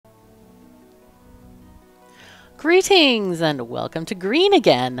Greetings and welcome to Green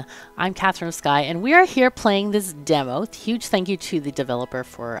again. I'm KatherineOfSky and we are here playing this demo. Huge thank you to the developer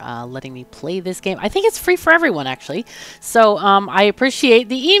for letting me play this game. I think it's free for everyone actually. So I appreciate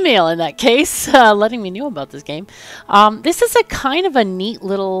the email in that case, letting me know about this game. This is a kind of a neat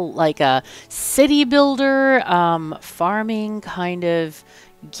little like a city builder, farming kind of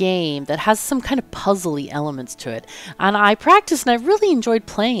game that has some kind of puzzly elements to it, and I practiced and I really enjoyed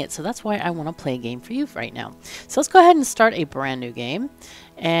playing it, so that's why I want to play a game for you right now. So let's go ahead and start a brand new game,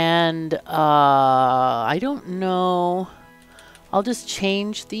 and I don't know, I'll just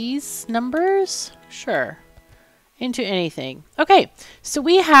change these numbers, sure, into anything. Okay, so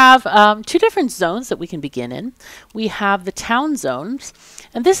we have two different zones that we can begin in. We have the town zones,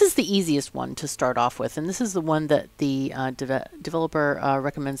 and this is the easiest one to start off with, and this is the one that the developer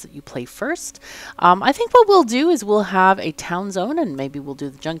recommends that you play first. I think what we'll do is we'll have a town zone, and maybe we'll do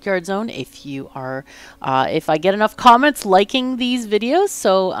the junkyard zone if you are, if I get enough comments liking these videos,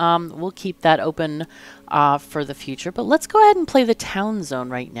 so we'll keep that open for the future. But let's go ahead and play the town zone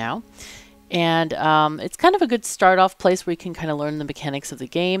right now. And it's kind of a good start off place where you can kind of learn the mechanics of the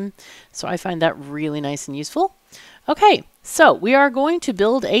game. So I find that really nice and useful. Okay, so we are going to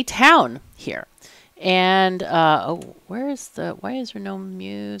build a town here. And, oh, why is there no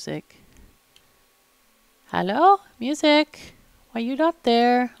music? Hello? Music? Why are you not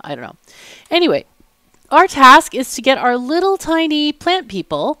there? I don't know. Anyway, our task is to get our little tiny plant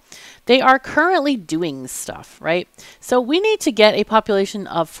people. They are currently doing stuff, right? So we need to get a population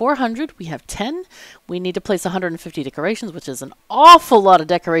of 400. We have 10. We need to place 150 decorations, which is an awful lot of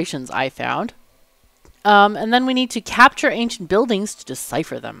decorations, I found. And then we need to capture ancient buildings to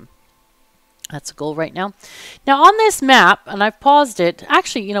decipher them. That's a goal right now. Now on this map, and I've paused it.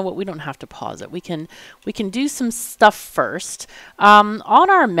 Actually, you know what? We don't have to pause it. We can do some stuff first. On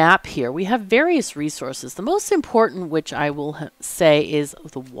our map here, we have various resources. The most important, which I will say, is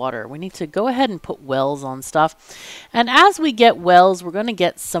the water. We need to go ahead and put wells on stuff. And as we get wells, we're going to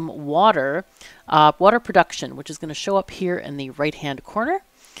get some water, water production, which is going to show up here in the right-hand corner.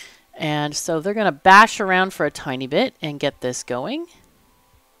 And so they're going to bash around for a tiny bit and get this going.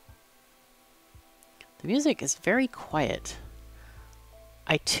 The music is very quiet.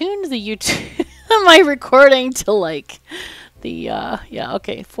 I tuned the YouTube my recording to like the yeah,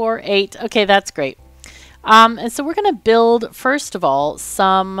 okay, 4, 8. Okay, that's great. And so we're going to build first of all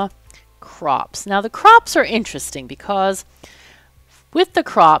some crops. Now the crops are interesting because with the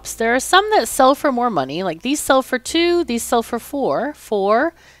crops there are some that sell for more money, like these sell for 2, these sell for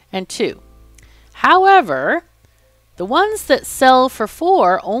 4 and 2. However, the ones that sell for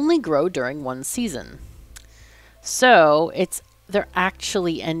 4 only grow during one season. So they're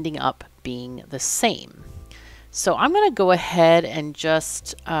actually ending up being the same. So I'm going to go ahead and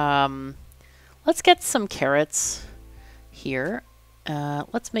just, let's get some carrots here.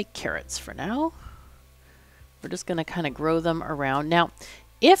 Let's make carrots for now. We're just going to kind of grow them around. Now,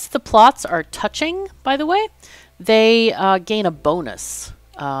 if the plots are touching, by the way, they gain a bonus.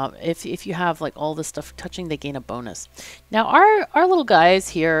 If you have like all this stuff touching, they gain a bonus. Now our little guys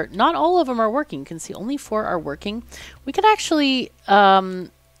here, not all of them are working. You can see only 4 are working. We can actually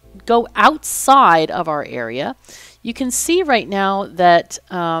go outside of our area. You can see right now that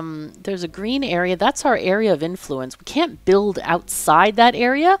there's a green area. That's our area of influence. We can't build outside that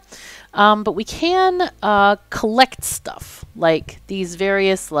area, but we can collect stuff like these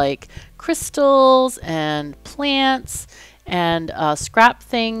various like crystals and plants and scrap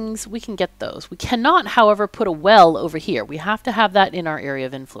things. We can get those. We cannot, however, put a well over here. We have to have that in our area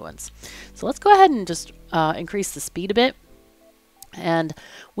of influence. So let's go ahead and just increase the speed a bit. And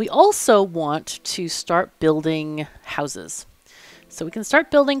we also want to start building houses. So we can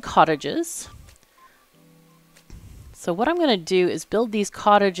start building cottages. So what I'm going to do is build these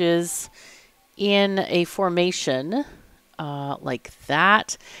cottages in a formation like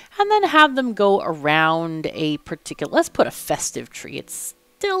that, and then have them go around a particular, let's put a festive tree. It's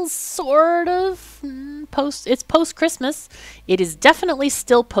still sort of it's post-Christmas. It is definitely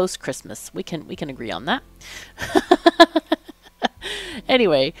still post-Christmas. We can agree on that.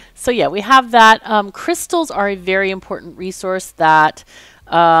 Anyway, so yeah, we have that. Crystals are a very important resource that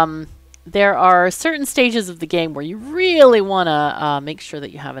there are certain stages of the game where you really want to make sure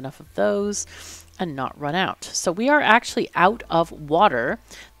that you have enough of those and not run out. So we are actually out of water.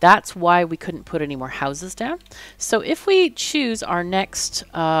 That's why we couldn't put any more houses down. So if we choose our next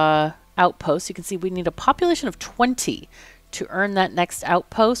outpost, you can see we need a population of 20 to earn that next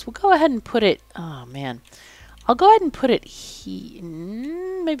outpost. We'll go ahead and put it, oh man, I'll go ahead and put it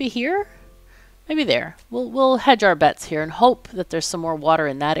maybe here, maybe there. We'll hedge our bets here and hope that there's some more water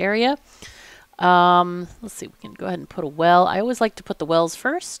in that area. Let's see, we can go ahead and put a well. I always like to put the wells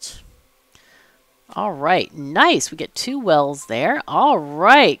first. All right, nice. We get 2 wells there. All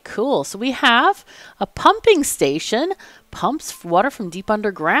right, cool. So we have a pumping station, pumps water from deep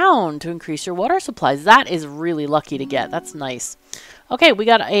underground to increase your water supplies. That is really lucky to get. That's nice. Okay, we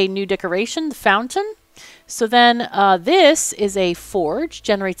got a new decoration, the fountain. So then this is a forge,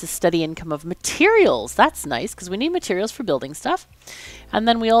 generates a steady income of materials. That's nice because we need materials for building stuff. And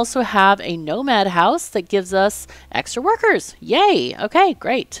then we also have a nomad house that gives us extra workers. Yay. Okay,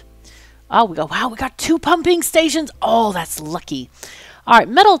 great. Oh, wow, we got 2 pumping stations. Oh, that's lucky. All right,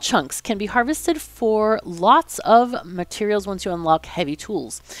 metal chunks can be harvested for lots of materials once you unlock heavy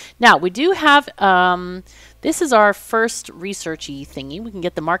tools. Now, we do have, this is our first researchy thingy. We can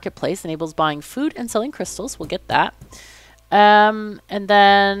get the marketplace, enables buying food and selling crystals. We'll get that. And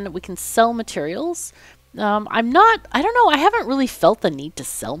then we can sell materials. I don't know, I haven't really felt the need to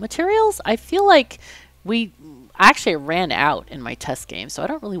sell materials. I feel like actually, I ran out in my test game, so I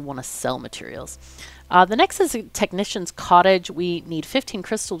don't really want to sell materials. The next is a technician's cottage. We need 15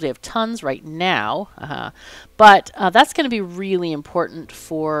 crystals. We have tons right now, but that's going to be really important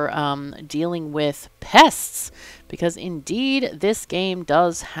for dealing with pests, because indeed this game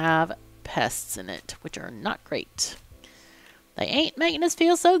does have pests in it, which are not great. They ain't making us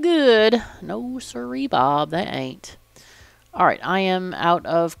feel so good. No siree, Bob, they ain't. All right, I am out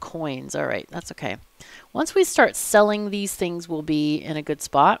of coins. All right, that's okay. Once we start selling these things, we'll be in a good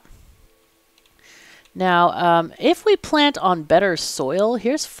spot. Now, if we plant on better soil,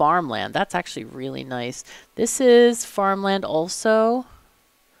 here's farmland. That's actually really nice. This is farmland also.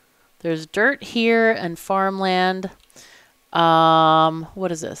 There's dirt here and farmland.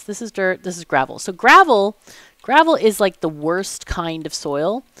 What is this? This is dirt. This is gravel. So gravel is like the worst kind of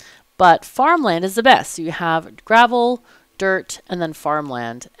soil, but farmland is the best. So you have gravel, dirt, and then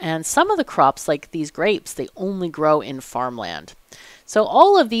farmland. And some of the crops, like these grapes, they only grow in farmland. So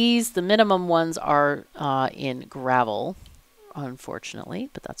all of these, the minimum ones are in gravel, unfortunately,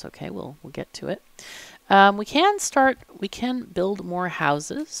 but that's okay. We'll get to it. We can build more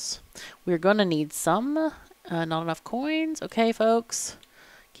houses. We're going to need some. Not enough coins. Okay, folks.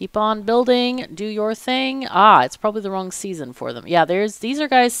 Keep on building. Do your thing. Ah, it's probably the wrong season for them. Yeah, these are,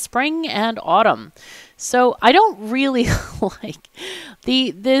 guys, spring and autumn. So I don't really like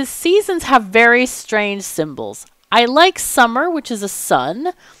the seasons have very strange symbols. I like summer, which is a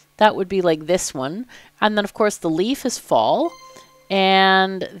sun. That would be like this one. And then, of course, the leaf is fall.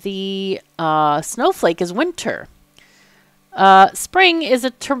 And the snowflake is winter. Spring is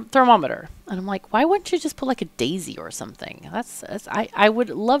a thermometer. And I'm like, why wouldn't you just put like a daisy or something? I would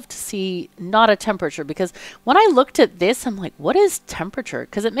love to see not a temperature, because when I looked at this, I'm like, what is temperature?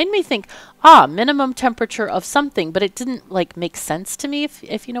 Because it made me think, minimum temperature of something, but it didn't like make sense to me,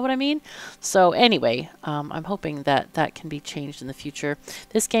 if you know what I mean. So anyway, I'm hoping that that can be changed in the future.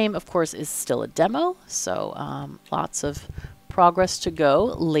 This game, of course, is still a demo, so lots of progress to go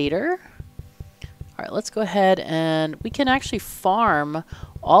later. All right, let's go ahead and we can actually farm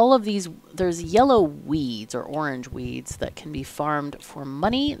all of these. There's yellow weeds or orange weeds that can be farmed for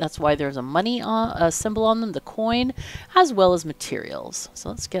money. That's why there's a money symbol on them, the coin, as well as materials. So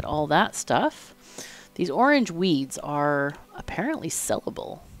let's get all that stuff. These orange weeds are apparently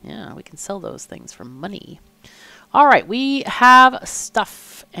sellable. Yeah, we can sell those things for money. All right, we have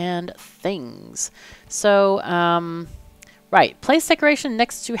stuff and things. So, right, place decoration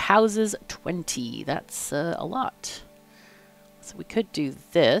next to houses 20. That's a lot. So we could do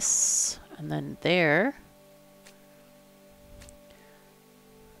this, and then there.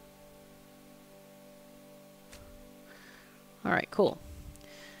 All right, cool.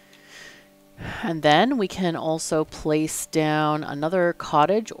 And then we can also place down another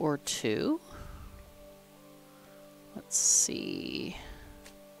cottage or 2. Let's see.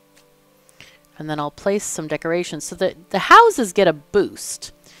 And then I'll place some decorations so that the houses get a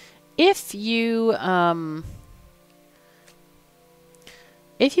boost. If you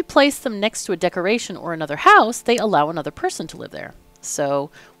place them next to a decoration or another house, they allow another person to live there. So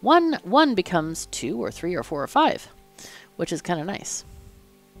one becomes 2 or 3 or 4 or 5, which is kind of nice.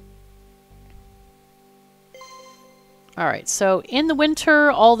 All right, so in the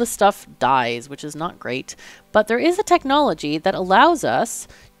winter, all the stuff dies, which is not great. But there is a technology that allows us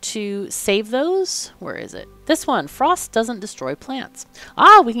to save those. Where is it? This one. Frost doesn't destroy plants.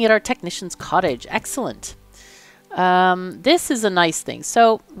 Ah, we can get our technician's cottage. Excellent. This is a nice thing.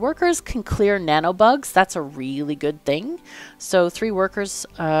 So workers can clear nanobugs. That's a really good thing. So 3 workers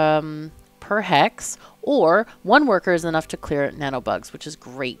per per hex, or 1 worker is enough to clear nanobugs, which is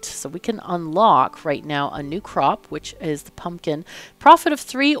great. So we can unlock right now a new crop, which is the pumpkin. Profit of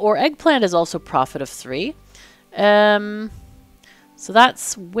 3, or eggplant is also profit of 3. So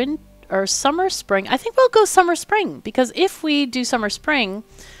that's winter or summer, spring. I think we'll go summer, spring, because if we do summer, spring,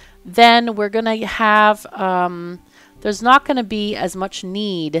 then we're going to have, there's not going to be as much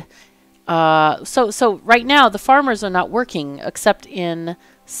need. So right now the farmers are not working except in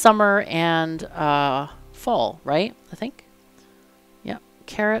summer and fall, right? I think. Yeah.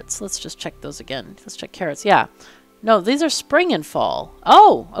 Carrots. Let's just check those again. Let's check carrots. Yeah. No, these are spring and fall.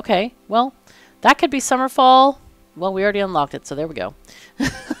 Oh, okay. Well, that could be summer, fall. Well, we already unlocked it, so there we go.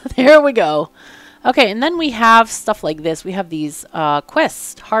 There we go. Okay, and then we have stuff like this. We have these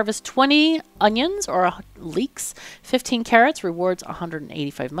quests. Harvest 20 onions or leeks, 15 carrots, rewards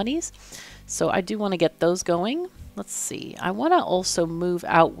 185 monies. So I do want to get those going. Let's see. I want to also move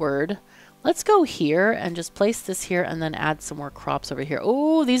outward. Let's go here and just place this here and then add some more crops over here.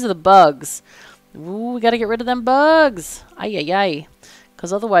 Oh, these are the bugs. Ooh, we got to get rid of them bugs. Ay, ay, ay.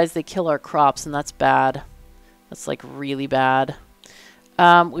 Because otherwise they kill our crops, and that's bad. That's like really bad.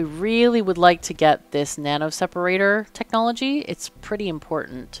 We really would like to get this nano separator technology. It's pretty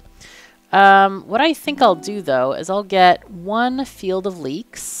important. What I think I'll do though is I'll get 1 field of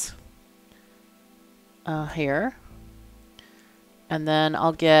leeks here, and then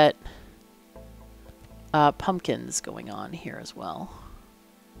I'll get pumpkins going on here as well.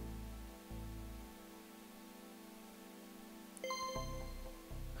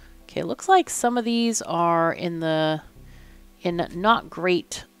 Okay, looks like some of these are in not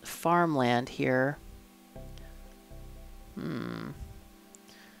great farmland here.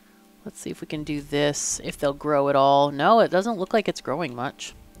 Let's see if we can do this, if they'll grow at all. No, it doesn't look like it's growing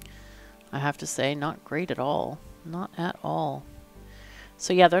much. I have to say, not great at all. Not at all.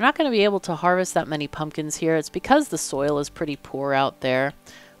 So yeah, they're not going to be able to harvest that many pumpkins here. It's because the soil is pretty poor out there.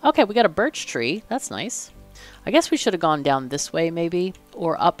 Okay, we got a birch tree. That's nice. I guess we should have gone down this way maybe,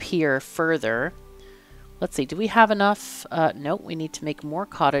 or up here further. Let's see, do we have enough? Nope, we need to make more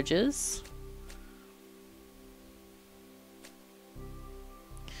cottages.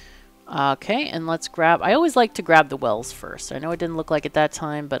 Okay, and let's grab, I always like to grab the wells first. I know it didn't look like it that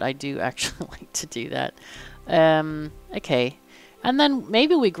time, but I do actually like to do that. Okay, and then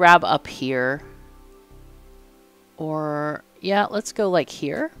maybe we grab up here. Or, yeah, let's go like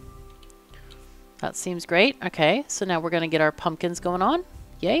here. That seems great. Okay, so now we're going to get our pumpkins going on.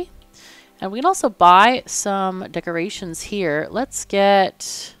 Yay. And we can also buy some decorations here. Let's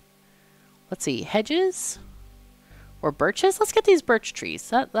get, let's see, hedges or birches. Let's get these birch trees.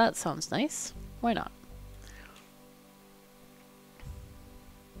 That sounds nice. Why not?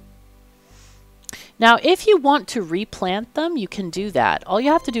 Now, if you want to replant them, you can do that. All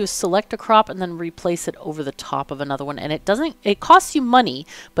you have to do is select a crop and then replace it over the top of another one. And it costs you money,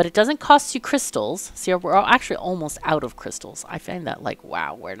 but it doesn't cost you crystals. See, we're actually almost out of crystals. I find that like,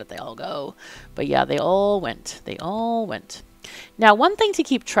 wow, where did they all go? But yeah, they all went. They all went. Now, one thing to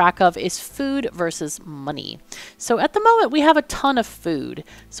keep track of is food versus money. So at the moment, we have a ton of food.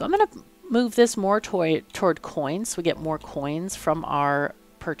 So I'm going to move this more toward coins, so we get more coins from our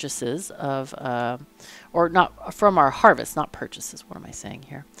purchases of, or not from our harvest, not purchases. What am I saying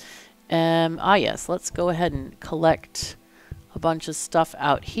here? Yes, let's go ahead and collect a bunch of stuff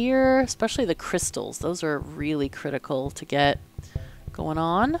out here, especially the crystals. Those are really critical to get going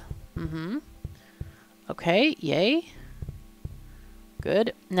on. Okay, yay.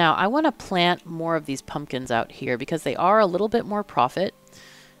 Good. Now I want to plant more of these pumpkins out here because they are a little bit more profit.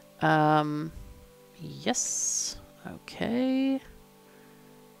 Yes. Okay.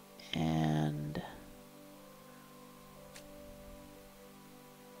 And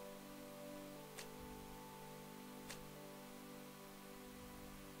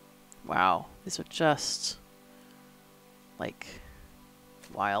wow, these are just like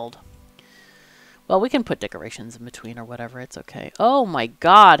wild. Well, we can put decorations in between or whatever. It's okay. Oh my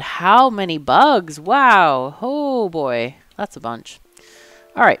God, how many bugs? Wow. Oh boy, that's a bunch.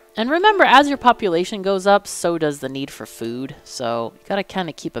 All right, and remember, as your population goes up, so does the need for food. So you gotta kind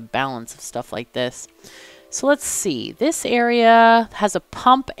of keep a balance of stuff like this. So let's see. This area has a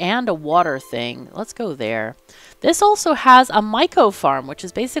pump and a water thing. Let's go there. This also has a myco farm, which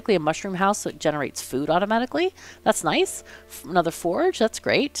is basically a mushroom house that generates food automatically. That's nice. Another forge. That's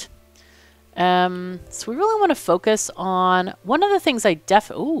great. So we really want to focus on one of the things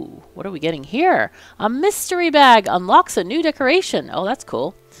ooh, what are we getting here? A mystery bag unlocks a new decoration. Oh, that's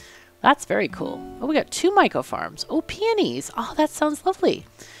cool. That's very cool. Oh, we got 2 myco farms. Oh, peonies. Oh, that sounds lovely.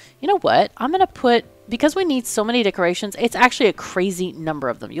 You know what? I'm going to put because we need so many decorations, it's actually a crazy number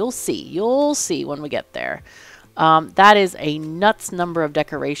of them. You'll see when we get there. That is a nuts number of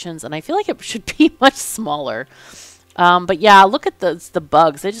decorations, and I feel like it should be much smaller. But yeah, look at the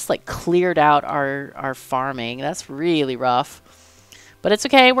bugs. They just like cleared out our farming. That's really rough. But it's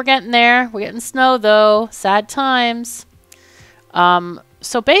okay. We're getting there. We're getting snow though. Sad times.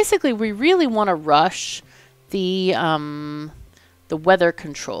 So basically, we really want to rush the weather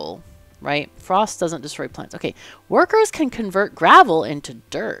control, right? Frost doesn't destroy plants. Okay, workers can convert gravel into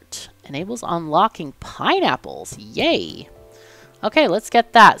dirt. Enables unlocking pineapples. Yay. Okay, let's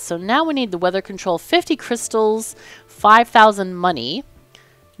get that. So now we need the weather control. 50 crystals, 5,000 money.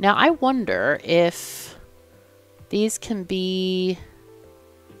 Now I wonder if these can be...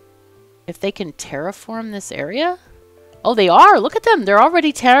 if they can terraform this area? Oh, they are! Look at them! They're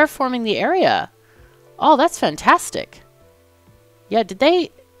already terraforming the area. Oh, that's fantastic. Yeah, did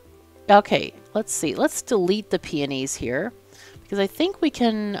they... Okay, let's see. Let's delete the peonies here. Because I think we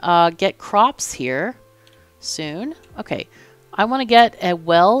can get crops here soon. Okay, I want to get a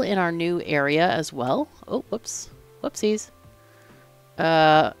well in our new area as well. Oh, whoops. Whoopsies.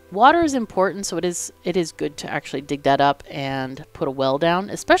 Water is important, so it is good to actually dig that up and put a well down,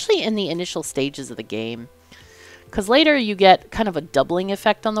 especially in the initial stages of the game. Because later you get kind of a doubling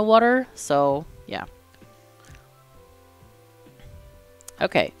effect on the water, so yeah.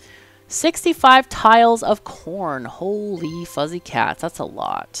 Okay, 65 tiles of corn. Holy fuzzy cats, that's a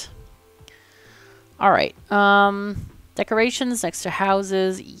lot. All right, decorations next to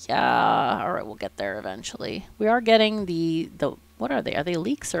houses. Yeah, all right, we'll get there eventually. We are getting the what are they? Are they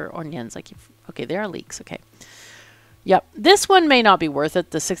leeks or onions? Okay, they are leeks. Okay. Yep, this one may not be worth it,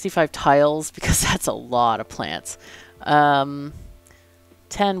 the 65 tiles, because that's a lot of plants. 10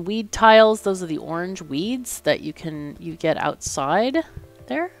 weed tiles, those are the orange weeds that you get outside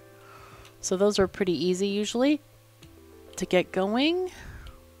there. So those are pretty easy usually to get going.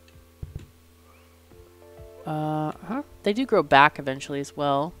 They do grow back eventually as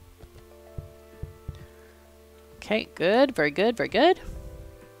well. Okay, good, very good, very good.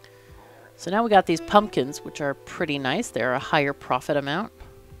 So now we got these pumpkins, which are pretty nice. They're a higher profit amount.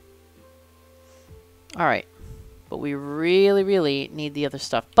 All right. But we really, really need the other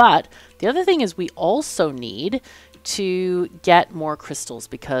stuff. But the other thing is we also need to get more crystals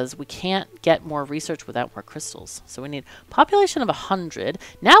because we can't get more research without more crystals. So we need population of 100.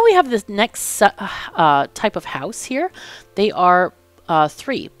 Now we have this next type of house here. They are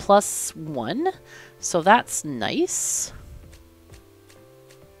 3 plus 1. So that's nice.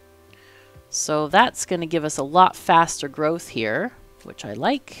 So that's going to give us a lot faster growth here, which I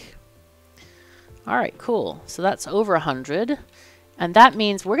like. All right, cool. So that's over 100. And that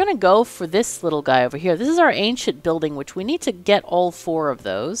means we're going to go for this little guy over here. This is our ancient building, which we need to get all 4 of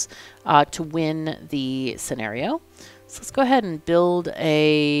those to win the scenario. So let's go ahead and build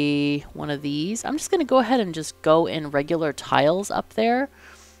one of these. I'm just going to go ahead and just go in regular tiles up there.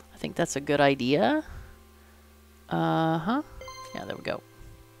 I think that's a good idea. Yeah, there we go.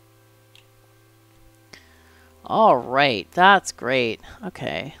 All right, that's great.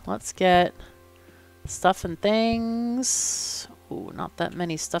 Okay, let's get stuff and things. Ooh, not that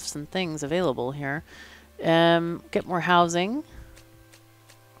many stuffs and things available here. Get more housing.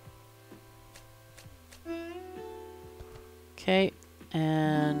 Okay,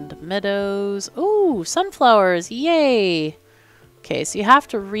 and meadows. Ooh, sunflowers, yay! Okay, so you have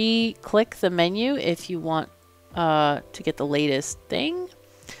to re-click the menu if you want to get the latest thing.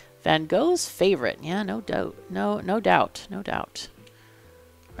 Van Gogh's favorite. Yeah, no doubt. No doubt. No doubt.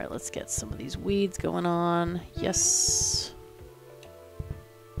 All right, let's get some of these weeds going on. Yes.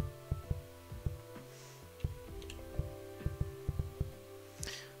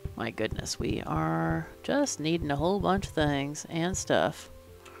 My goodness, we are just needing a whole bunch of things and stuff.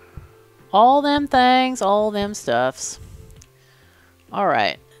 All them things, all them stuffs. All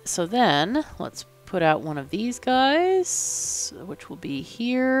right, so then let's put out one of these guys, which will be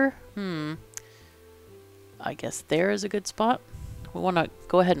here. I guess there is a good spot. We want to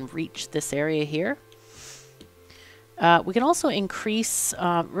go ahead and reach this area here. We can also increase,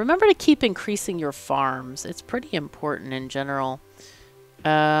 remember to keep increasing your farms. It's pretty important in general.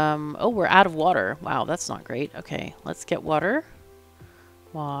 Oh, we're out of water. Wow, that's not great. Okay, let's get water.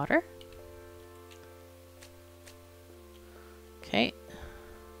 Water. Okay.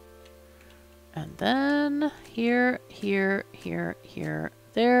 And then here, here, here, here,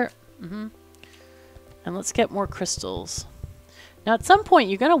 there. And let's get more crystals. Now at some point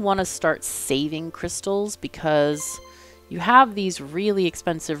you're going to want to start saving crystals because you have these really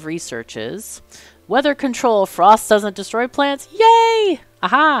expensive researches. Weather control, frost doesn't destroy plants. Yay!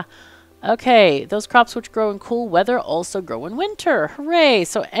 Aha! Okay, those crops which grow in cool weather also grow in winter. Hooray!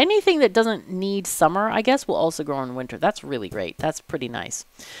 So anything that doesn't need summer, I guess, will also grow in winter. That's really great. That's pretty nice.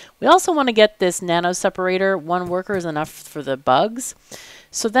 We also want to get this nano separator. 1 worker is enough for the bugs.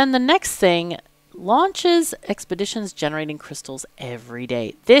 So then the next thing, launches expeditions generating crystals every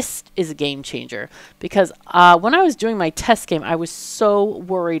day. This is a game changer because when I was doing my test game, I was so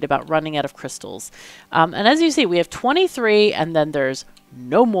worried about running out of crystals. And as you see, we have 23 and then there's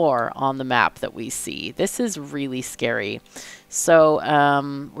no more on the map that we see. This is really scary. So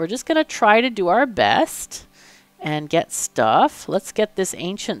we're just going to try to do our best and get stuff. Let's get this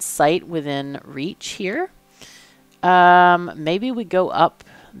ancient site within reach here. Maybe we go up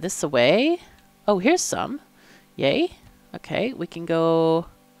this way. Oh, here's some. Yay. Okay, we can go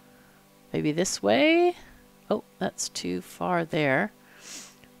maybe this way. Oh, that's too far there.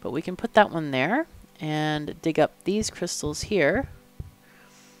 But we can put that one there and dig up these crystals here.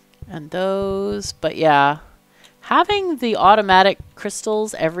 And those, but yeah, having the automatic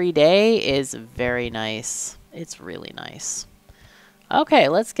crystals every day is very nice. It's really nice. Okay,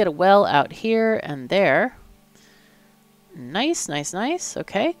 let's get a well out here and there. Nice, nice, nice.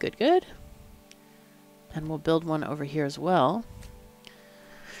 Okay, good, good. And we'll build one over here as well.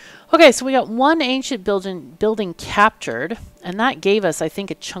 Okay, so we got 1 ancient building captured, and that gave us, I think,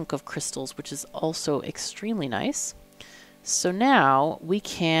 a chunk of crystals, which is also extremely nice. So now we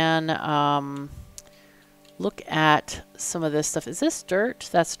can look at some of this stuff. Is this dirt?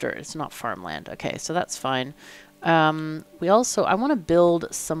 That's dirt. It's not farmland. Okay, so that's fine. We also, I want to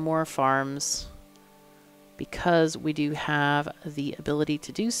build some more farms because we do have the ability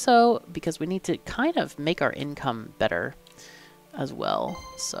to do so, because we need to kind of make our income better as well.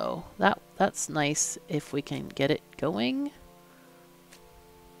 So that's nice if we can get it going.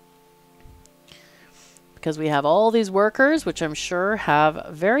 Because we have all these workers, which I'm sure have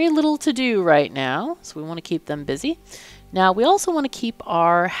very little to do right now. So we want to keep them busy. Now we also want to keep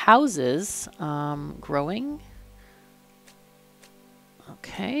our houses growing.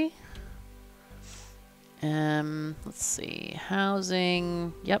 Okay. Let's see.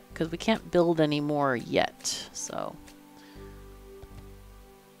 Housing. Yep, because we can't build any more yet. So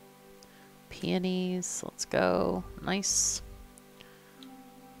peonies. Let's go. Nice.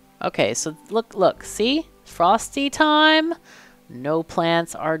 Okay, so look, see? Frosty time. No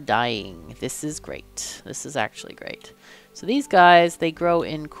plants are dying. This is great. This is actually great. So these guys, they grow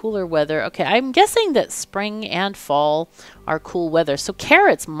in cooler weather. Okay, I'm guessing that spring and fall are cool weather. So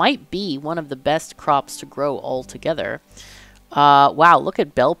carrots might be one of the best crops to grow all together. Wow, look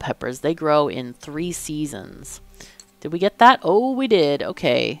at bell peppers. They grow in 3 seasons. Did we get that? Oh, we did.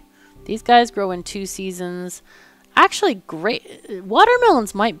 Okay. These guys grow in 2 seasons. Actually, great.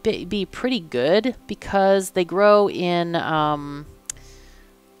 Watermelons might be pretty good because they grow in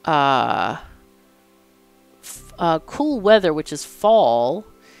cool weather, which is fall.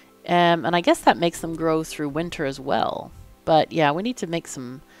 And I guess that makes them grow through winter as well. But yeah, we need to make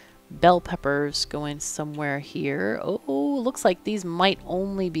some bell peppers going somewhere here. Oh, looks like these might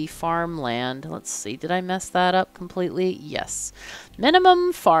only be farmland. Let's see. Did I mess that up completely? Yes.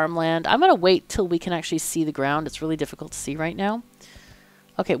 Minimum farmland. I'm going to wait till we can actually see the ground. It's really difficult to see right now.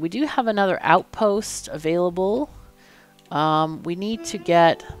 Okay, we do have another outpost available. We need to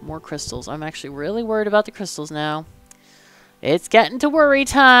get more crystals. I'm actually really worried about the crystals now. It's getting to worry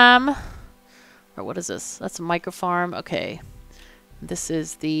time. Or what is this? That's a microfarm. Okay. This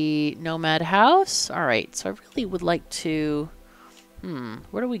is the nomad house. All right, so I really would like to...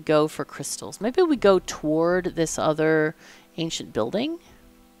 where do we go for crystals? Maybe we go toward this other ancient building.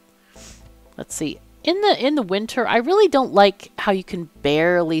 Let's see. In the winter, I really don't like how you can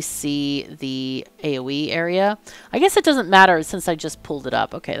barely see the AoE area. I guess it doesn't matter since I just pulled it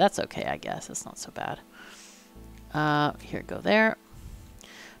up. Okay, that's okay, I guess. It's not so bad. Here, go there.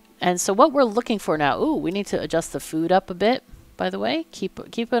 And so what we're looking for now... Ooh, we need to adjust the food up a bit. By the way, keep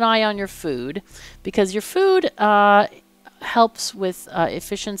an eye on your food, because your food helps with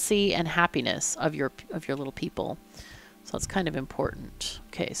efficiency and happiness of your little people. So it's kind of important.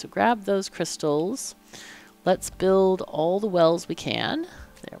 Okay, so grab those crystals. Let's build all the wells we can.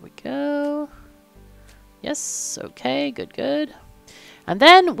 There we go. Yes, okay, good, good. And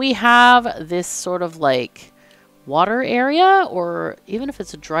then we have this sort of like water area, or even if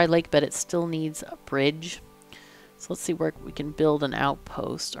it's a dry lake bed, it still needs a bridge. So let's see where we can build an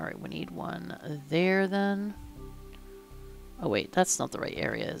outpost. All right, we need one there then. Oh wait, that's not the right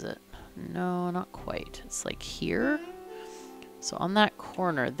area, is it? No, not quite. It's like here. So on that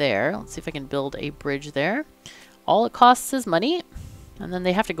corner there, let's see if I can build a bridge there. All it costs is money, and then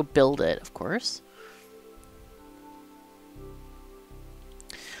they have to go build it, of course.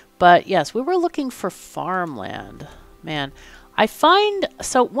 But yes, we were looking for farmland. Man, I find,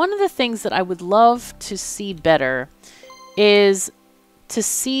 so one of the things that I would love to see better is to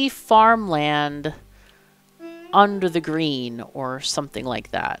see farmland under the green or something like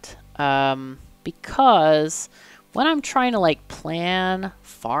that. Because when I'm trying to like plan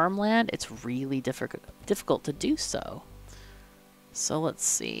farmland, it's really difficult to do so. So let's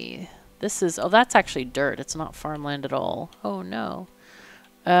see. This is, oh, that's actually dirt. It's not farmland at all. Oh no.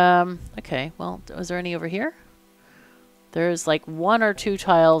 Okay, well, is there any over here? There's like 1 or 2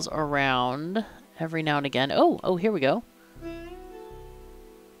 tiles around every now and again. Oh, here we go.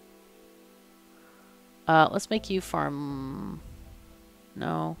 Let's make you farm.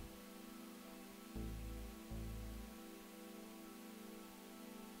 No.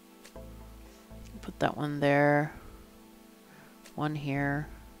 Put that one there. One here.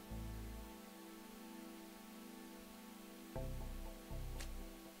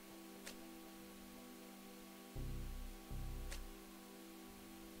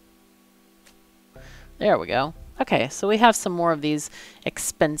 There we go. Okay, so we have some more of these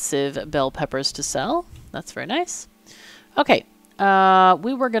expensive bell peppers to sell. That's very nice. Okay,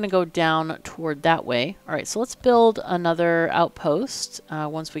 we were going to go down toward that way. All right, so let's build another outpost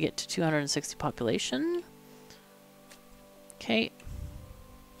once we get to 260 population. Okay.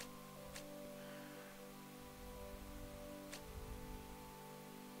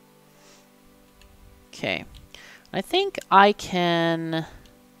 Okay. I think I can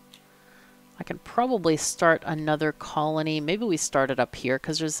probably start another colony. Maybe we start it up here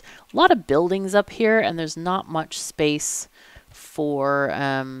because there's a lot of buildings up here and there's not much space for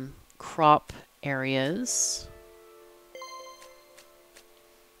crop areas.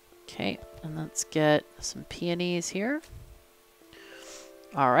 Okay, and let's get some peonies here.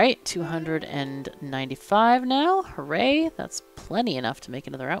 All right, 295 now. Hooray. That's plenty enough to make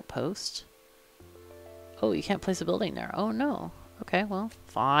another outpost. Oh, you can't place a building there. Oh, no. Okay, well,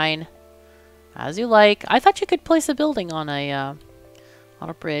 fine. As you like. I thought you could place a building on a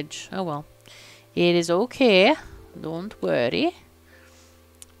bridge. Oh, well. It is okay. Don't worry.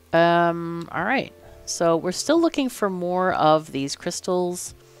 All right. So we're still looking for more of these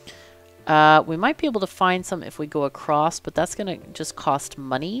crystals. We might be able to find some if we go across, but that's going to just cost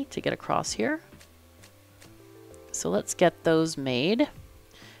money to get across here. So let's get those made.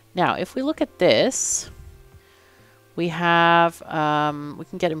 Now, if we look at this, we have, we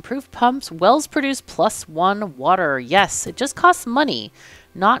can get improved pumps. Wells produce +1 water. Yes, it just costs money,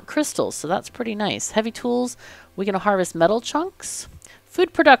 not crystals, so that's pretty nice. Heavy tools, we can harvest metal chunks.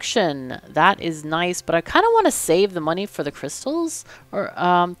 Food production, that is nice, but I kind of want to save the money for the crystals. Or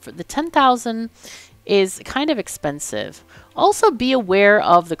for the 10,000 is kind of expensive. Also be aware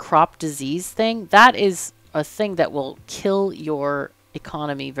of the crop disease thing. That is a thing that will kill your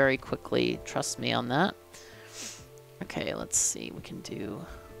economy very quickly. Trust me on that. Okay, let's see. We can do...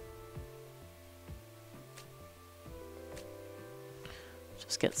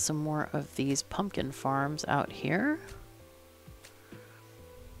 just get some more of these pumpkin farms out here.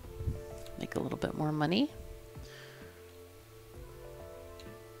 Make a little bit more money.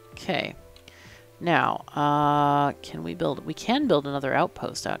 Okay. Now, can we build... we can build another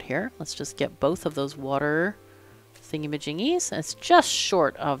outpost out here. Let's just get both of those water thingy-majingies. It's just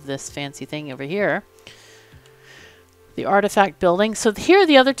short of this fancy thing over here. The artifact building. So here are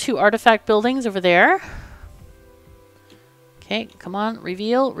the other 2 artifact buildings over there. Okay, come on.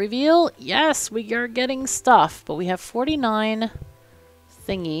 Reveal, reveal. Yes, we are getting stuff. But we have 49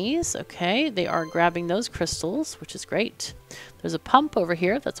 thingies. Okay, they are grabbing those crystals, which is great. There's a pump over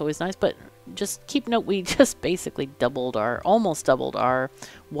here. That's always nice. But just keep note, we just basically almost doubled our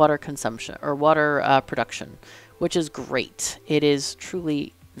water consumption, or water production, which is great. It is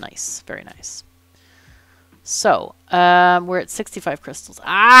truly nice. Very nice. So, we're at 65 crystals.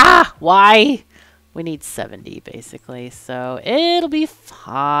 Ah! Why? We need 70, basically. So, it'll be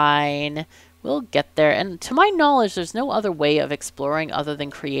fine. We'll get there. And to my knowledge, there's no other way of exploring other than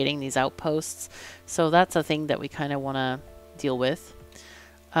creating these outposts. So, that's a thing that we kind of want to deal with.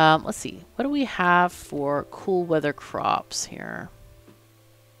 Let's see. What do we have for cool weather crops here?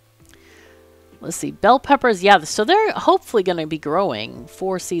 Let's see. Bell peppers. Yeah, so they're hopefully going to be growing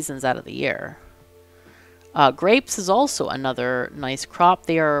 4 seasons out of the year. Grapes is also another nice crop.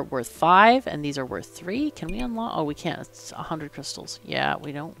 They are worth 5, and these are worth 3. Can we unlock? Oh, we can't. It's 100 crystals. Yeah,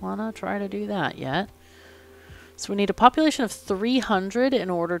 we don't want to try to do that yet. So we need a population of 300 in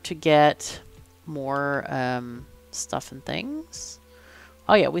order to get more stuff and things.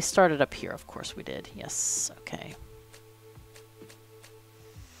 Oh, yeah, we started up here. Of course we did. Yes. Okay.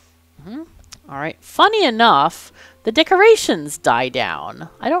 All right. Funny enough, the decorations die down.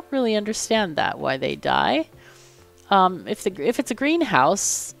 I don't really understand that, why they die. If it's a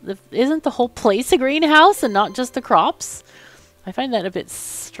greenhouse, isn't the whole place a greenhouse and not just the crops? I find that a bit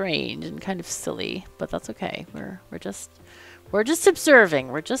strange and kind of silly, but that's okay. We're just observing.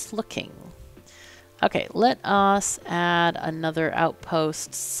 We're just looking. Okay, let us add another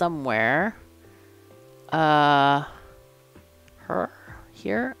outpost somewhere.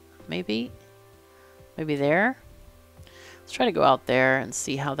 Here, maybe there. Let's try to go out there and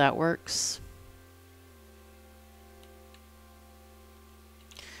see how that works.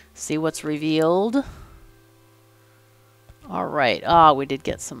 See what's revealed. All right. Ah, we did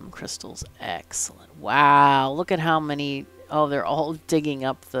get some crystals. Excellent. Wow. Look at how many. Oh, they're all digging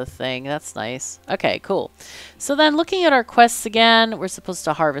up the thing. That's nice. Okay, cool. So then looking at our quests again, we're supposed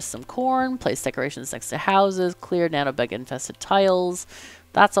to harvest some corn, place decorations next to houses, clear nanobug infested tiles.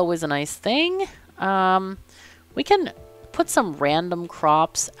 That's always a nice thing. We can put some random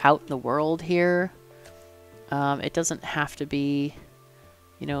crops out in the world here. It doesn't have to be,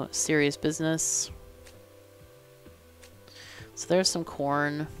 you know, serious business. So there's some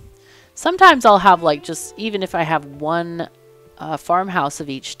corn. Sometimes I'll have like just, even if I have one farmhouse of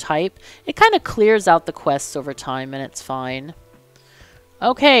each type, it kind of clears out the quests over time and it's fine.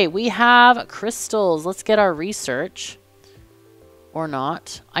 Okay, we have crystals. Let's get our research. Or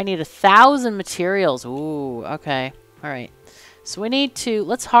not. I need 1,000 materials. Ooh, okay. All right. So we need to,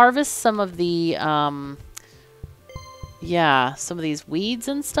 let's harvest some of the, yeah, some of these weeds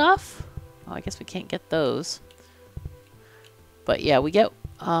and stuff. Oh, I guess we can't get those. But yeah, we get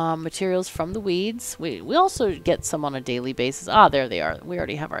materials from the weeds. We also get some on a daily basis. Ah, there they are. We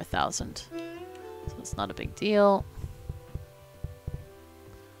already have our 1,000. So it's not a big deal.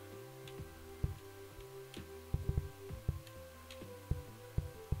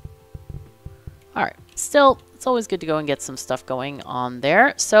 Alright, still, it's always good to go and get some stuff going on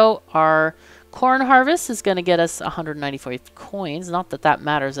there. So our corn harvest is going to get us 195 coins. Not that that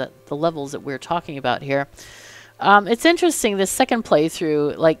matters at the levels that we're talking about here. It's interesting, this second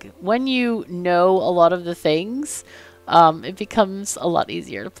playthrough, like, when you know a lot of the things, it becomes a lot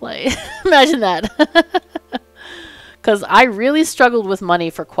easier to play. Imagine that. Because I really struggled with money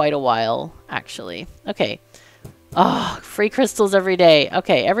for quite a while, actually. Okay. Oh, free crystals every day.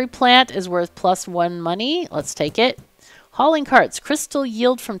 Okay, every plant is worth +1 money. Let's take it. Hauling carts. Crystal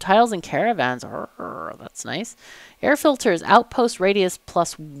yield from tiles and caravans. Arr, that's nice. Air filters. Outpost radius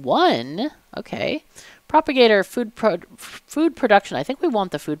 +1. Okay. Propagator. Food production. I think we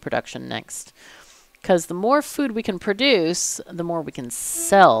want the food production next. Because the more food we can produce, the more we can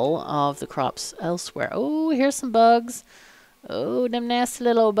sell of the crops elsewhere. Oh, here's some bugs. Oh, them nasty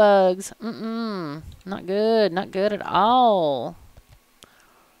little bugs. Not good. Not good at all.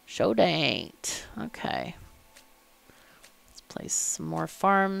 Show dain't. Okay. Let's place some more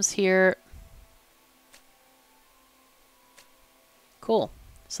farms here. Cool.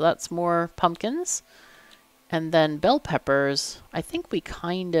 So that's more pumpkins. And then bell peppers. I think we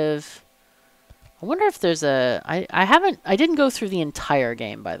kind of... I wonder if there's a... I didn't go through the entire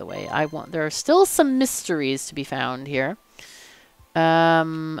game, by the way. There are still some mysteries to be found here.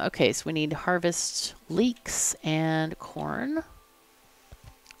 Okay, so we need harvest leeks and corn.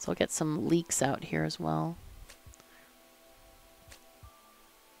 So I'll get some leeks out here as well.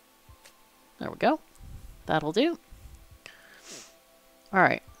 There we go. That'll do. All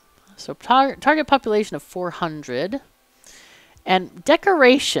right. So target population of 400. And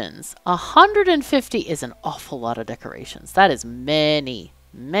decorations. 150 is an awful lot of decorations. That is many,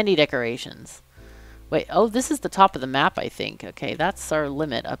 many decorations. Wait, oh, this is the top of the map, I think. Okay, that's our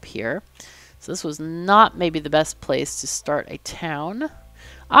limit up here. So this was not maybe the best place to start a town.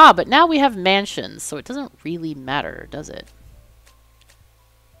 Ah, but now we have mansions, so it doesn't really matter, does it?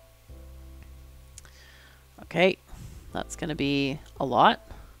 Okay, that's going to be a lot.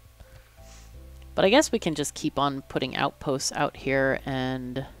 But I guess we can just keep on putting outposts out here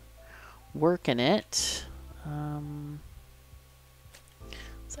and working it.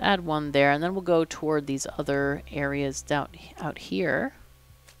 Let's add one there, and then we'll go toward these other areas out here.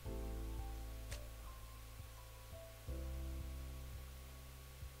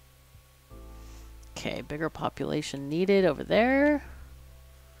 Okay, bigger population needed over there.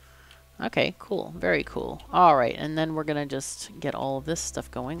 Okay, cool. Very cool. All right, and then we're going to just get all of this stuff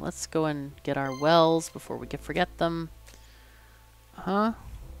going. Let's go and get our wells before we forget them. And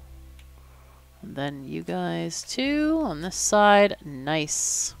then you guys too on this side.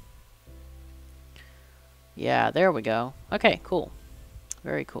 Nice. Yeah, there we go. Okay, cool.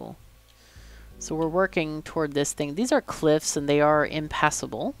 Very cool. So we're working toward this thing. These are cliffs and they are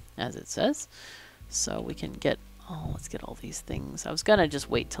impassable. as it says. So we can get, oh, let's get all these things. I was going to just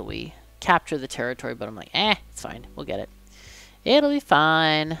wait till we capture the territory, but I'm like, it's fine. We'll get it. It'll be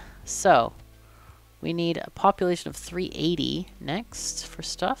fine. So we need a population of 380 next for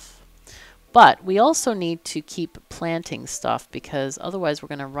stuff. But we also need to keep planting stuff because otherwise we're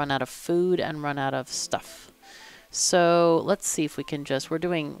going to run out of food and run out of stuff. So let's see if we can just, we're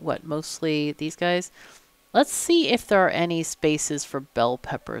doing what, mostly these guys? Let's see if there are any spaces for bell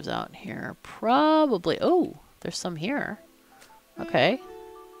peppers out here. Probably. Oh, there's some here. Okay.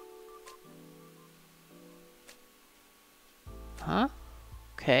 Huh?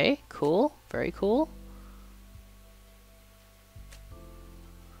 Okay, cool. Very cool.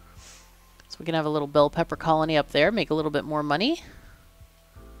 So we can have a little bell pepper colony up there, make a little bit more money.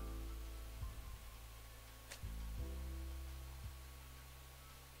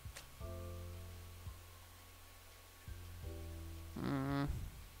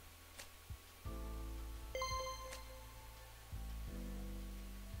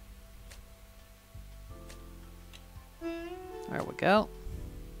 There we go.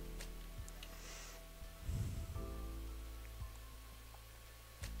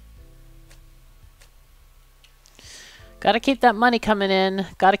 Got to keep that money coming in.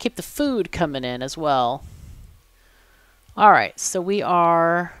 Got to keep the food coming in as well. All right, so we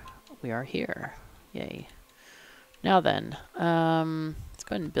are here. Yay. Now then, let's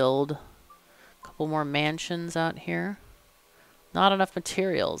go ahead and build a couple more mansions out here. Not enough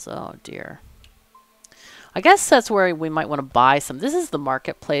materials. Oh dear. I guess that's where we might want to buy some. This is the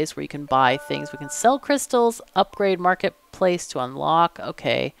marketplace where you can buy things. We can sell crystals, upgrade marketplace to unlock.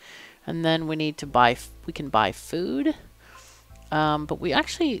 Okay. And then we need to buy, we can buy food. But we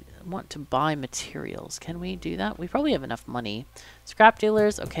actually want to buy materials. Can we do that? We probably have enough money. Scrap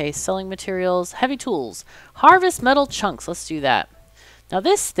dealers. Okay. Selling materials. Heavy tools. Harvest metal chunks. Let's do that. Now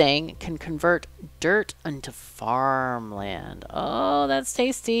this thing can convert dirt into farmland. Oh, that's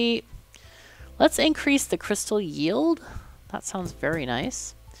tasty. Let's increase the crystal yield. That sounds very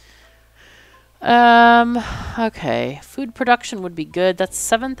nice. Okay. Food production would be good. That's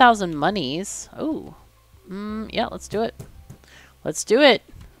 7,000 monies. Oh. Yeah, let's do it. Let's do it.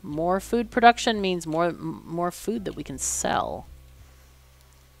 More food production means more food that we can sell.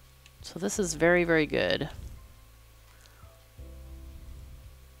 So this is very, very good.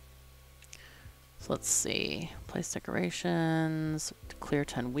 So let's see. Place decorations. Clear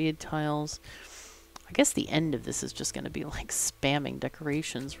 10 weed tiles. I guess the end of this is just going to be like spamming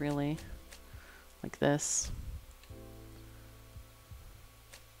decorations, really. Like this.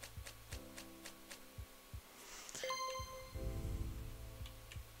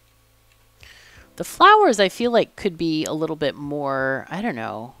 The flowers I feel like could be a little bit more, I don't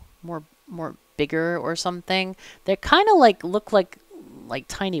know, more bigger or something. They're kind of like, look like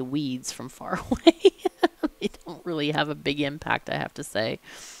tiny weeds from far away. They don't really have a big impact, I have to say.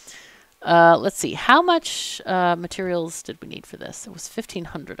 Let's see. How much materials did we need for this? It was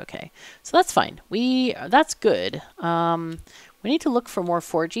 1,500. Okay. So that's fine. That's good. We need to look for more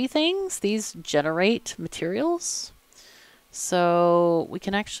 4G things. These generate materials. So we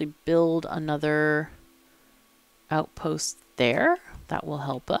can actually build another outpost there. That will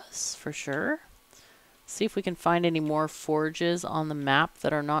help us for sure. See if we can find any more forges on the map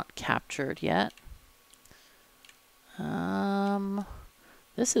that are not captured yet.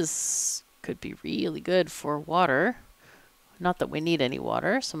 This could be really good for water. Not that we need any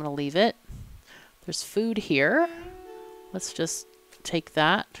water, so I'm going to leave it. There's food here. Let's just take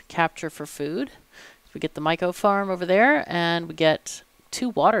that, capture for food. We get the myco farm over there, and we get 2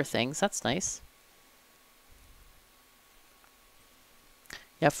 water things. That's nice.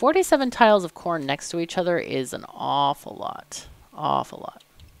 Yeah, 47 tiles of corn next to each other is an awful lot. Awful lot.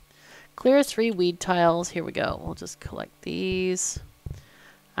 Clear 3 weed tiles. Here we go. We'll just collect these.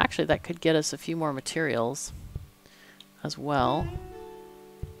 Actually, that could get us a few more materials as well.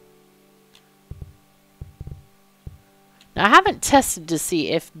 Now, I haven't tested to see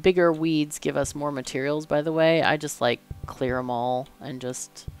if bigger weeds give us more materials, by the way. I just like clear them all and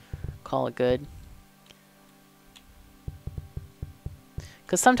just call it good.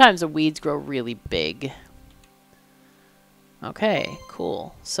 Because sometimes the weeds grow really big. Okay,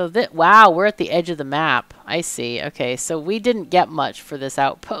 cool. So wow, we're at the edge of the map. I see. Okay, so we didn't get much for this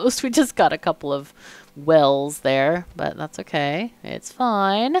outpost. We just got a couple of wells there, but that's okay. It's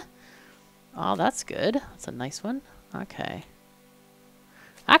fine. Oh, that's good. That's a nice one. Okay.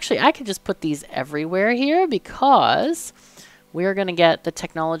 Actually, I could just put these everywhere here because we're going to get the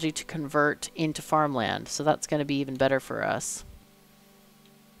technology to convert into farmland. So that's going to be even better for us.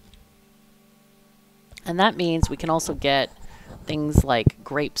 And that means we can also get things like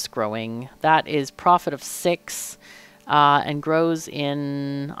grapes growing. That is profit of 6 and grows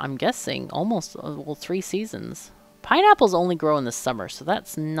in, I'm guessing, almost, well, 3 seasons. Pineapples only grow in the summer, so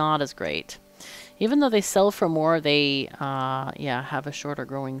that's not as great. Even though they sell for more, they, yeah, have a shorter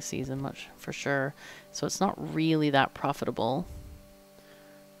growing season, much for sure. So it's not really that profitable.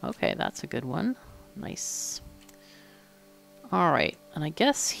 Okay, that's a good one. Nice. All right, and I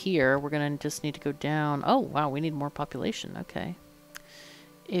guess here we're gonna just need to go down. Oh, wow, we need more population. Okay.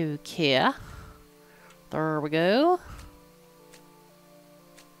 Okay. There we go.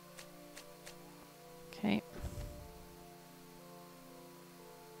 Okay.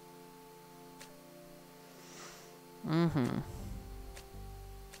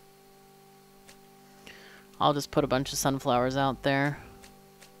 I'll just put a bunch of sunflowers out there.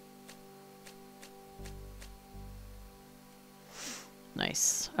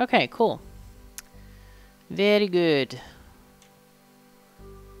 Nice. Okay, cool. Very good.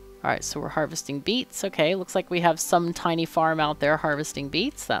 Alright, so we're harvesting beets. Okay, looks like we have some tiny farm out there harvesting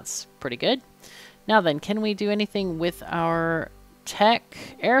beets. That's pretty good. Now then, can we do anything with our tech?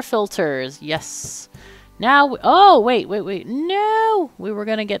 Air filters. Yes. Now, oh, wait. No! We were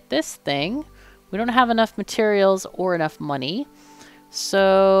going to get this thing. We don't have enough materials or enough money.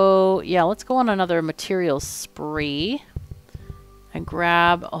 So, yeah, let's go on another materials spree. And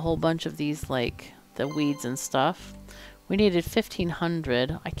grab a whole bunch of these, like, the weeds and stuff. We needed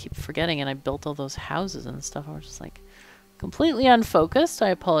 1,500. I keep forgetting, and I built all those houses and stuff. I was just, like, completely unfocused. I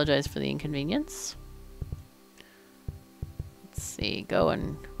apologize for the inconvenience. Let's see. Go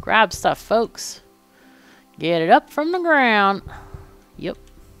and grab stuff, folks. Get it up from the ground. Yep.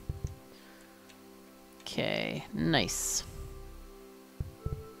 Okay. Nice.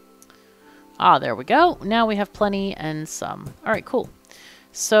 Ah, there we go. Now we have plenty and some. All right, cool.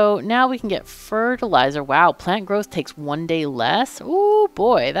 So now we can get fertilizer. Wow, plant growth takes 1 day less. Ooh,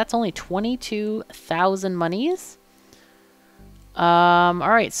 boy, that's only 22,000 monies. All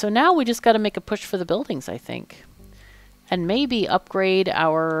right, so now we just got to make a push for the buildings, I think. And maybe upgrade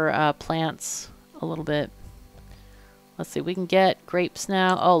our plants a little bit. Let's see, we can get grapes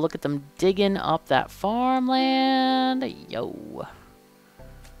now. Oh, look at them digging up that farmland. Yo.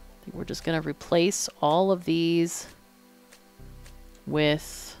 I think we're just going to replace all of these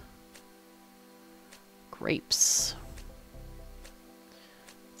with grapes.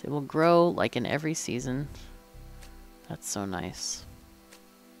 They will grow like in every season. That's so nice.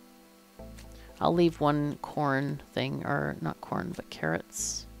 I'll leave one corn thing, or not corn, but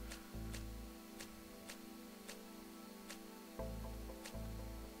carrots.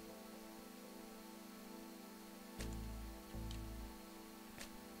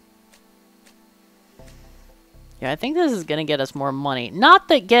 Yeah, I think this is going to get us more money. Not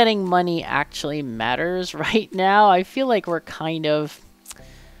that getting money actually matters right now. I feel like we're kind of...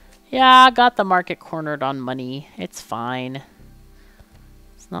 Yeah, got the market cornered on money. It's fine.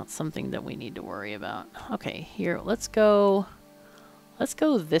 It's not something that we need to worry about. Okay, here, let's go... Let's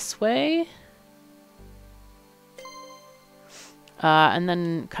go this way. And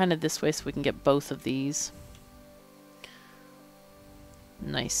then kind of this way so we can get both of these.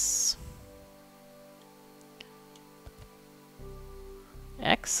 Nice.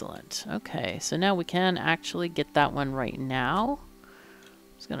 Excellent. Okay, so now we can actually get that one right now.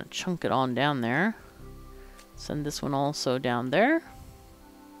 Just gonna chunk it on down there. Send this one also down there.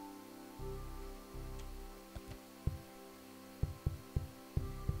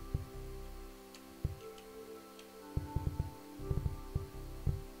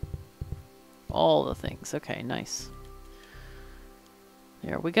 All the things. Okay, nice.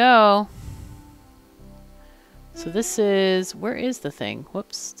 There we go. So this is, where is the thing?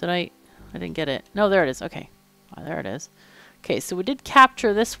 Whoops, I didn't get it. No, there it is. Okay, oh, there it is. Okay, so we did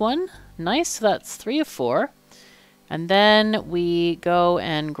capture this one. Nice, so that's 3 of 4. And then we go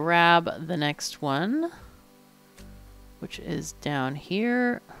and grab the next one, which is down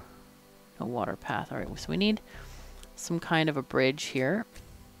here. No water path. All right, so we need some kind of a bridge here.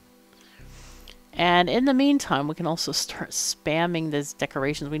 And in the meantime, we can also start spamming these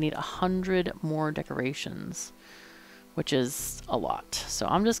decorations. We need 100 more decorations, which is a lot. So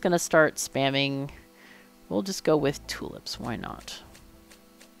I'm just going to start spamming. We'll just go with tulips. Why not?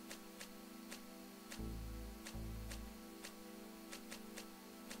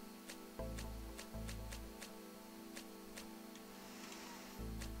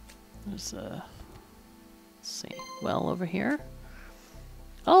 There's a, let's see, well over here.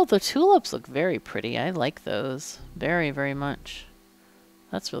 Oh, the tulips look very pretty. I like those very, very much.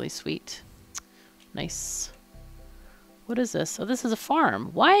 That's really sweet. Nice. What is this? Oh, this is a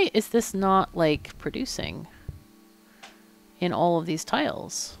farm. Why is this not, like, producing? in all of these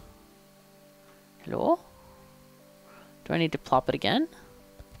tiles. Hello? Do I need to plop it again?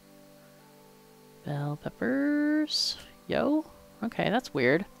 Bell peppers. Yo. Okay, that's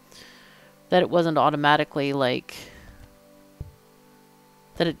weird. That it wasn't automatically like...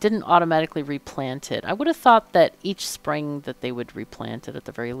 that it didn't automatically replant it. I would have thought that each spring that they would replant it at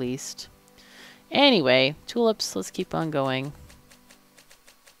the very least. Anyway, tulips, let's keep on going.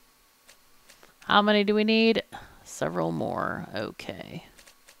 How many do we need? Several more. Okay.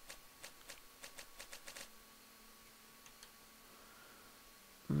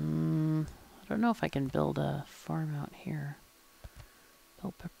 I don't know if I can build a farm out here.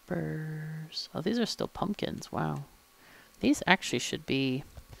 Bell peppers. Oh, these are still pumpkins. Wow. These actually should be...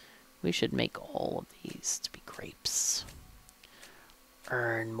 we should make all of these to be grapes.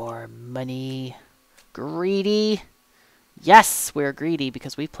 Earn more money. Greedy. Yes, we're greedy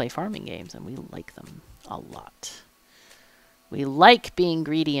because we play farming games and we like them a lot. We like being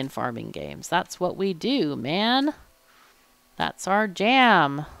greedy in farming games. That's what we do, man. That's our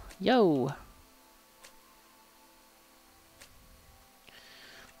jam. Yo.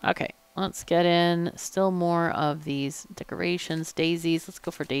 Okay, let's get in still more of these decorations. Daisies. Let's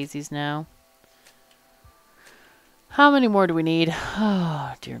go for daisies now. How many more do we need?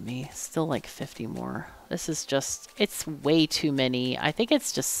 Oh, dear me. Still like 50 more. This is just, it's way too many. I think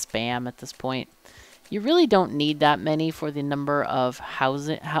it's just spam at this point. You really don't need that many for the number of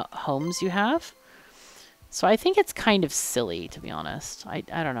homes you have. So I think it's kind of silly, to be honest. I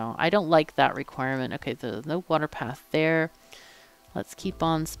don't know. I don't like that requirement. Okay, there's no water path there. Let's keep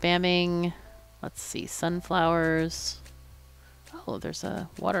on spamming. Let's see, sunflowers. Oh, there's a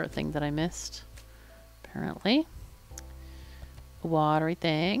water thing that I missed, apparently. A watery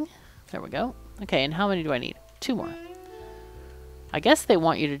thing. There we go. Okay, and how many do I need? 2 more. I guess they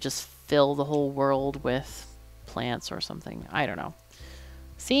want you to just fill the whole world with plants or something. I don't know.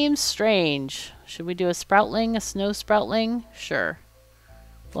 Seems strange. Should we do a sproutling, a snow sproutling? Sure.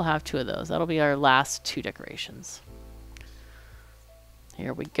 We'll have 2 of those. That'll be our last 2 decorations.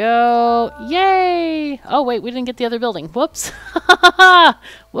 Here we go. Yay! Oh, wait, we didn't get the other building. Whoops.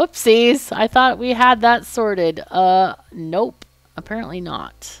 Whoopsies. I thought we had that sorted. Nope. Apparently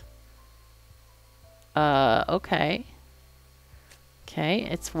not. Okay. Okay,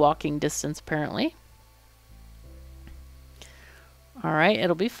 it's walking distance apparently. Alright,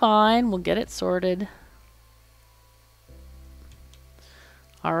 it'll be fine. We'll get it sorted.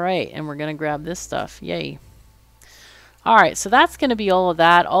 Alright, and we're going to grab this stuff. Yay. Alright, so that's going to be all of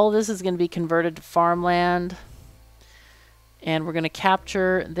that. All of this is going to be converted to farmland. And we're going to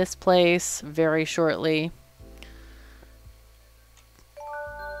capture this place very shortly.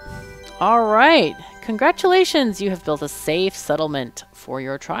 Alright, congratulations! You have built a safe settlement for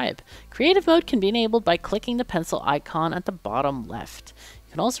your tribe. Creative mode can be enabled by clicking the pencil icon at the bottom left.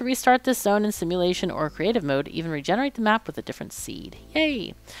 You can also restart this zone in simulation or creative mode, even regenerate the map with a different seed.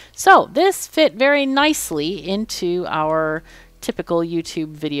 Yay! So, this fit very nicely into our typical YouTube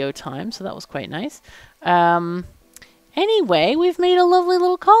video time, so that was quite nice. Anyway, we've made a lovely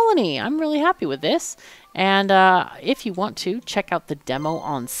little colony. I'm really happy with this. And if you want to, check out the demo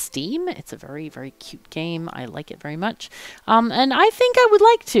on Steam. It's a very, very cute game. I like it very much. And I think I would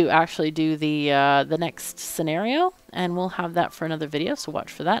like to actually do the next scenario. And we'll have that for another video, so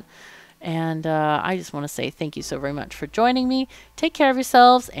watch for that. And I just want to say thank you so very much for joining me. Take care of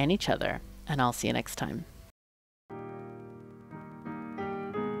yourselves and each other. And I'll see you next time.